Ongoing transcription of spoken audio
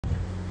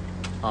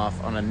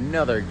off on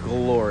another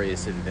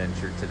glorious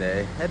adventure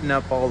today, heading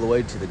up all the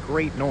way to the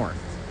Great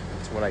North.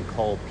 That's what I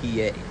call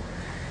PA.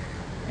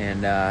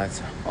 And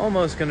it's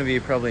almost going to be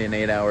probably an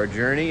 8-hour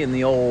journey in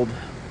the old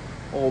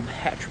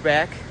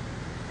hatchback.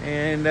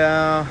 And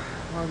I'll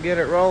get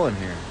it rolling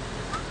here.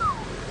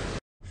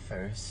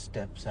 First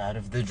steps out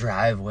of the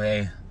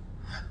driveway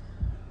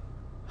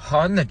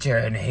on the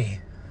journey.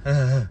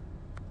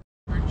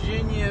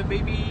 Virginia,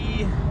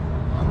 baby.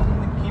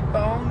 Keep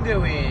on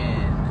going.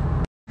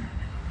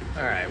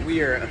 Alright,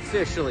 we are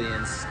officially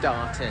in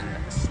Staunton,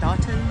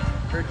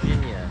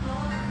 Virginia.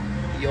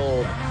 The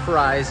old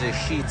fries as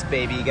sheets,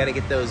 baby. You gotta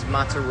get those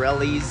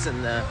mozzarellas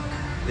and the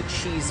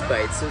cheese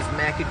bites, those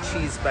mac and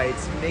cheese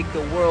bites. Make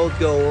the world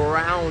go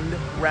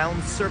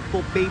round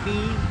circle,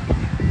 baby.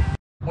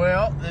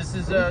 Well, this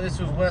was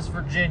West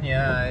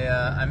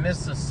Virginia. I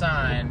missed the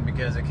sign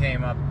because it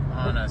came up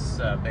on us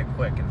big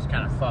quick and it's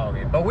kind of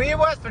foggy. But we in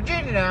West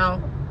Virginia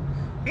now.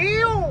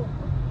 Ew!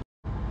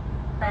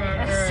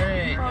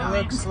 Alright, it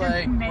looks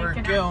like we're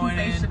going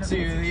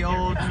into the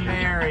old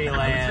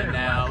Maryland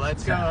now.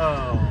 Let's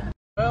go.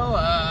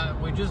 Well,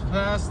 we just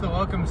passed the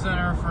Welcome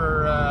Center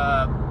for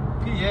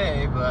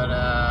PA, but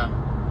I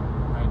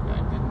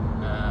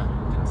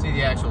didn't see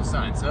the actual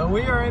sign. So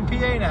we are in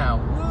PA now.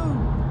 Woo!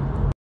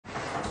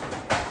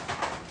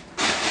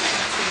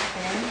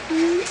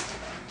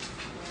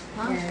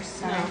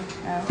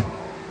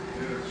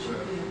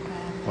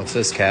 What's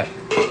this, Cat?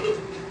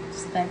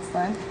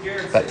 Spatula.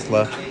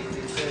 Spatula.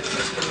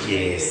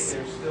 Yes.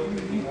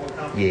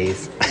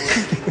 Yes.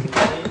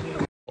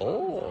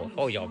 Oh,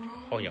 boy.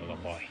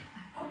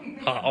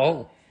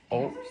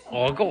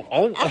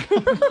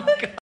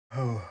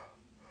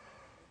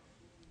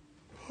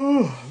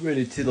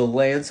 Ready to the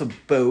Lance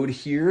abode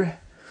here.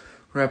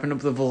 Wrapping up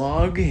the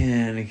vlog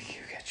and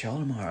catch y'all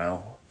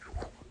tomorrow.